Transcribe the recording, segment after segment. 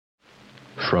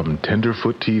From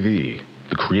Tenderfoot TV,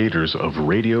 the creators of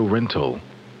Radio Rental,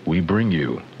 we bring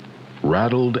you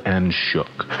Rattled and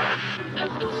Shook.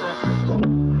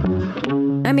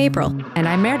 I'm April. And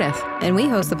I'm Meredith. And we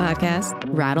host the podcast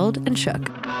Rattled and Shook,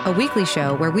 a weekly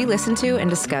show where we listen to and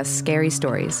discuss scary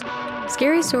stories.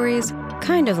 Scary stories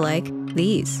kind of like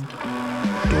these.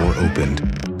 Door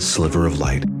opened, sliver of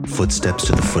light, footsteps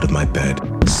to the foot of my bed,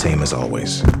 same as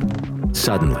always.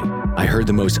 Suddenly, I heard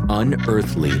the most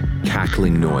unearthly,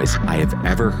 cackling noise I have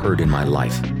ever heard in my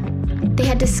life. They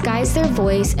had disguised their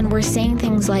voice and were saying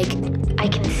things like, "I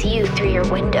can see you through your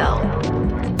window."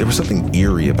 There was something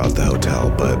eerie about the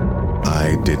hotel, but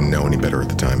I didn't know any better at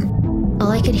the time. All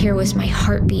I could hear was my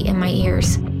heartbeat in my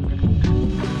ears.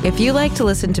 If you like to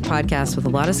listen to podcasts with a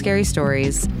lot of scary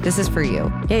stories, this is for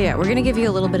you. Yeah, we're going to give you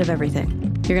a little bit of everything.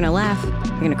 You're going to laugh,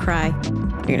 you're going to cry,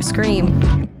 you're going to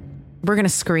scream. We're going to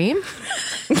scream?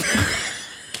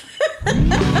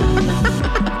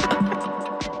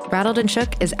 Rattled and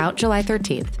Shook is out July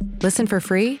 13th. Listen for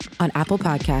free on Apple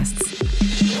Podcasts.